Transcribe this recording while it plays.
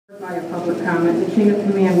By a public comment, the chain of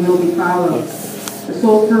command will be followed. The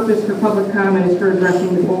sole purpose for public comment is for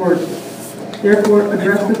addressing the board. Therefore,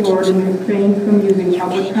 address the board and refrain from using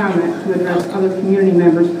public comment to address other community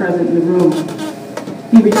members present in the room.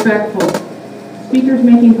 Be respectful. Speakers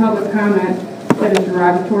making public comment that is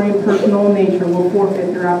derogatory and personal in nature will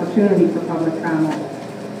forfeit their opportunity for public comment.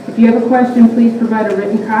 If you have a question, please provide a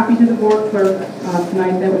written copy to the board clerk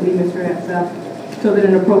tonight. That would be Mr. Atsef, so that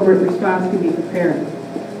an appropriate response can be prepared.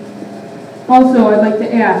 Also, I'd like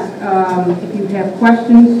to ask if you have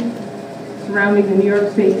questions surrounding the New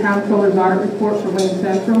York State Comptroller's Audit Report for Wayne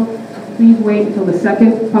Central, please wait until the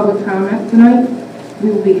second public comment tonight. We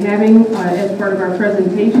will be having, as part of our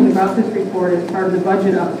presentation about this report, as part of the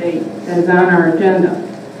budget update that is on our agenda.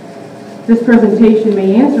 This presentation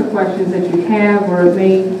may answer questions that you have, or it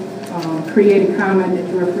may create a comment that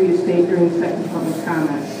you are free to state during the second public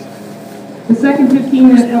comment. The second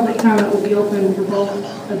 15-minute public comment will be open for both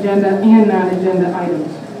agenda and non-agenda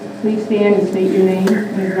items. Please stand and state your name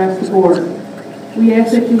and address the board. We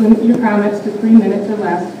ask that you limit your comments to 3 minutes or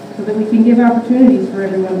less so that we can give opportunities for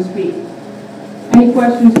everyone to speak. Any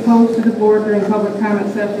questions posed to the board during public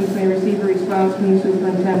comment sessions may receive a response from the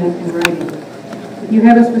superintendent in writing. If you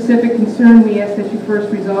have a specific concern, we ask that you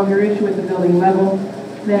first resolve your issue at the building level,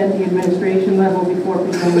 then at the administration level before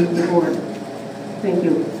presenting to the board. Thank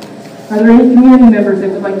you. Are there any community members that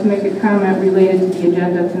would like to make a comment related to the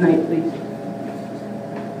agenda tonight, please?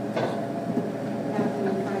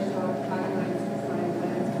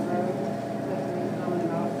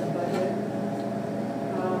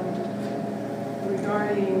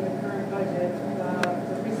 Regarding the current budget,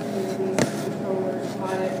 the recently released Comptroller's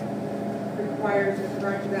Audit requires a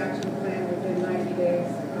corrective action plan within 90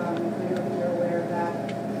 days. I know that you're aware of that.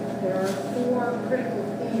 There are 4 critical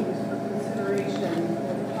themes for consideration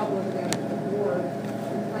for the public and the board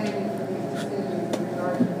in planning for these decisions in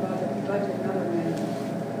regard to the budget and other matters.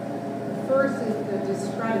 The first is the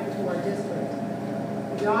discredit to our district.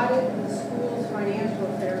 The audit of the school's financial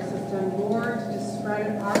affairs has done more to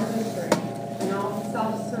discredit our district and all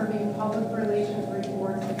self-serving public relations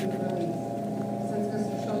reports that we've released. Since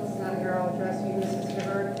Mr. Schultz is not here, I'll address you, Mrs.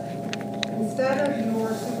 Hibbard. Instead of your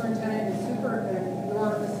superintendent and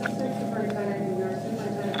your assistant superintendent and your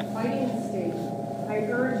superintendent fighting the state, I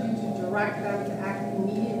urge you to direct them to act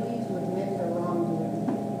immediately to admit their wrongdoing.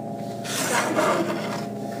 Secondly,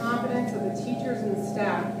 the competence of the teachers and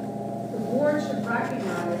staff. The board should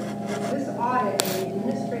recognize that this audit and the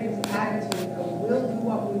administrative attitude of will do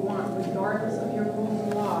what we want regardless of your rules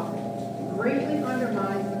and law greatly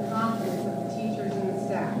undermines the confidence of the teachers and the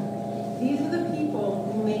staff. These are the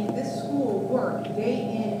people who make this school work day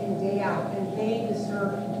in and day out, and they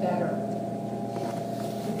deserve better.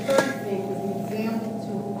 The third thing is an example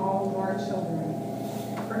to all of our children.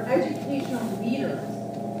 For educational leaders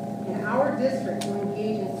in our district to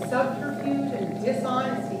engage in subterfuge and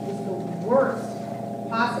dishonesty is the worst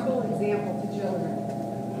possible example to children.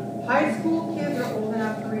 High school kids are old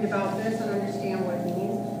enough to read about this and understand what it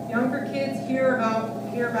means. Younger kids hear about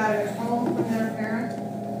it at home from their parents.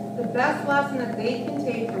 The best lesson that they can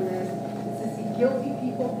take from this is to see guilty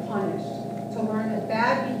people punished, to learn that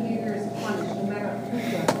bad behavior is punished no matter who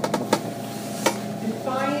does it.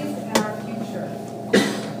 Defiance and our future.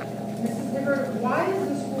 Mrs. Hibbard, why does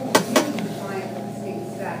the school really defiant with the state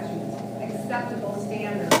statutes, acceptable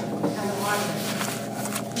standards, and audit?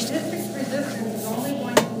 The district's resistance is only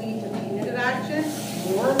going to lead to punitive action,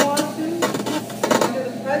 more lawsuits, and under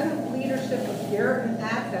the present leadership of Garrett and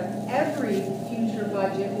Atsef, every future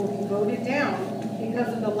budget will be voted down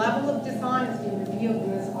because of the level of dishonesty revealed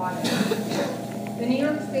in this audit. The New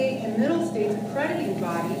York State and Middle States accrediting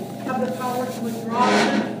body have the power to withdraw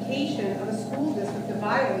certification of a school district that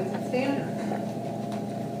violates its standards.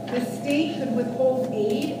 The state could withhold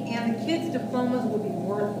aid and the kids' diplomas would be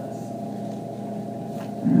worthless.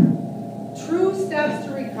 True steps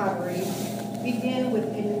to recovery begin with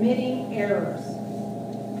admitting errors,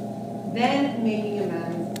 then making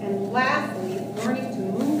amends, and lastly, learning to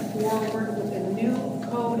move forward with a new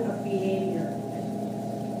code of behavior.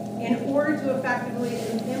 In order to effectively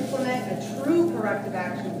implement a true corrective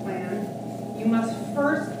action plan, you must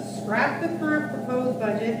first scrap the current proposed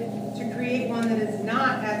budget to create one that is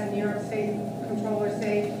not, as the New York State Comptroller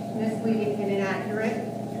say, misleading and inaccurate.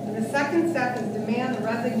 And the second step is demand the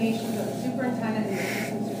resignations of the superintendent and the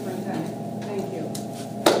assistant superintendent. Thank you.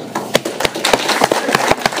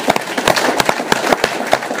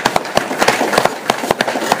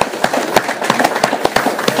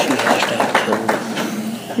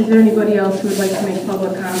 Is there anybody else who would like to make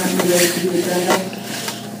public comment related to the agenda?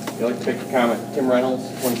 I'd like to make a comment. Tim Reynolds,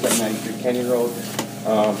 2793 Kenyon Road.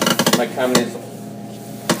 My comment is,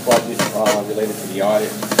 well, related to the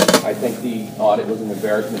audit. I think the audit was an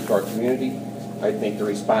embarrassment to our community. I think the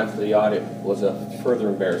response to the audit was a further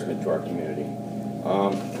embarrassment to our community.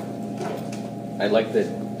 I like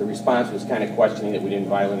that the response was kind of questioning that we didn't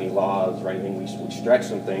violate any laws or anything. We stretched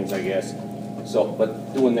some things, I guess. So,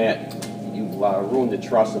 but doing that, you ruined the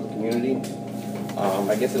trust of the community.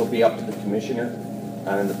 I guess it'll be up to the commissioner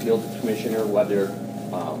and the field commissioner whether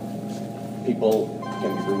people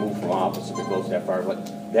can be removed from office if it goes that far.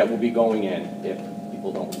 But that will be going in if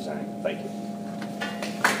people don't resign. Thank you.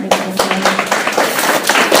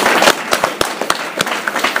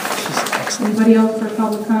 Anybody else for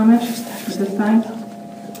public comment at this time?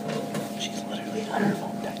 She's literally on her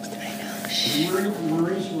phone texting. I know.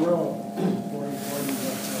 Maurice Rowe.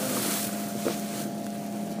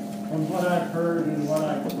 From what I've heard and what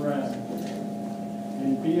I've read,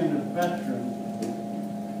 and being a veteran,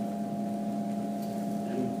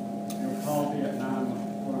 and you'll call Vietnam a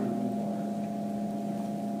foreign war.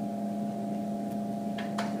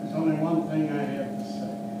 There's only one thing I have to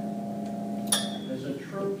say. As the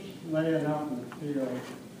troops laying out in the field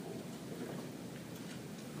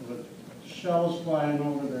with shells flying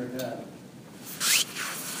over their head,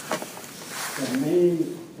 the main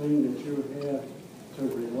thing that you have to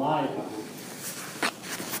rely on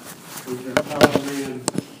is your fellow man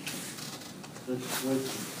that's with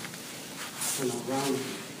you and around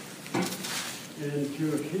you. And to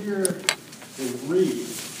hear and read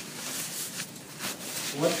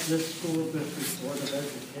what this school district Board of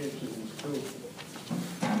Education is doing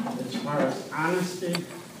as far as honesty,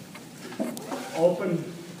 open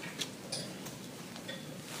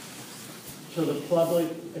to the public,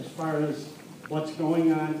 as far as what's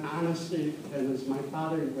going on, honesty, and as my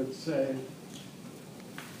father would say,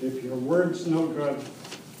 if your word's no good,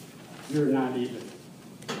 you're not even.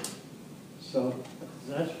 So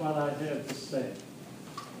that's what I have to say.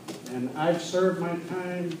 And I've served my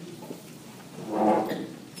time.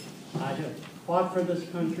 I have fought for this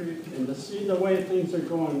country, and to see the way things are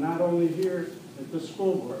going, not only here at the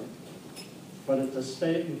school board, but at the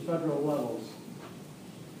state and federal levels,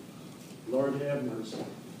 Lord have mercy.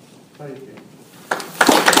 Thank you.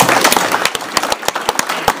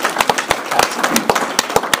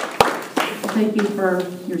 Thank you for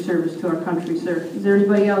your service to our country, sir. Is there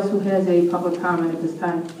anybody else who has a public comment at this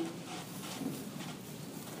time?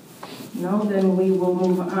 No, then we will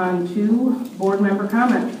move on to board member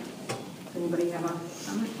comment. Does anybody have a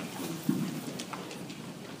comment?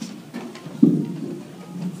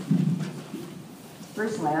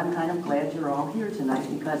 Personally, I'm kind of glad you're all here tonight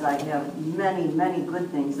because I have many, many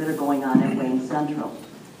good things that are going on at Wayne Central.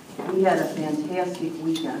 We had a fantastic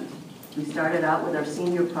weekend. We started out with our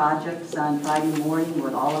senior projects on Friday morning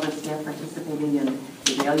with all of the staff participating in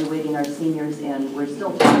evaluating our seniors, and we're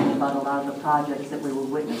still talking about a lot of the projects that we were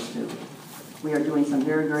witness to. We are doing some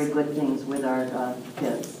very, very good things with our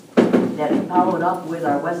kids. That followed up with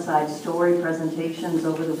our West Side Story presentations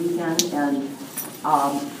over the weekend, and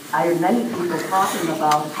I heard many people talking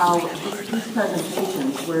about how these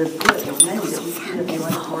presentations were as good as many that we see at the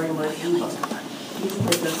auditorium or at DEBBIE. These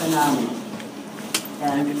kids are phenomenal.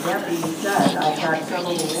 And that being said, I've got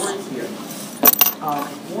several awards here.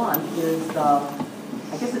 One is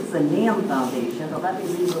I guess it's the NAM Foundation, but let me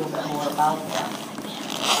read a little bit more about that.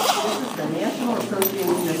 This is the National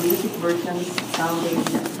Association of Music Merchants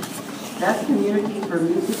Foundation, Best Community for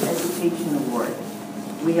Music Education Award.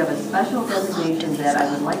 We have a special designation that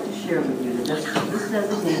I would like to share with you. This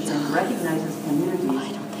designation recognizes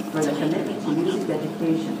communities for the commitment to music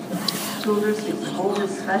education. School districts who hold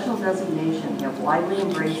this special designation have widely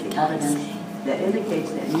embraced the evidence that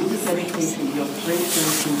indicates that music education yields great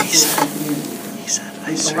things in schools and communities.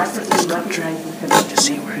 We collectively recognize the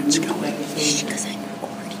commitment to music education.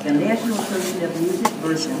 The National Association of Music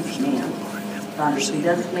Merchants, NAM, foundation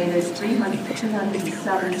designated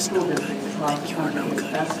 207 school districts across the country as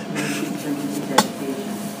best communities for music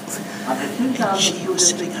education. Of the 2,000 school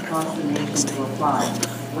districts across the nation to apply,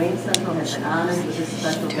 Wayne Central has been honored with this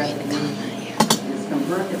special designation. It is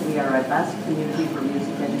confirmed that we are a best community for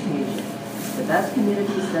music education. The Best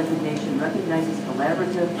Communities designation recognizes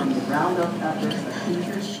collaborative from the ground up efforts of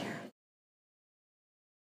teachers,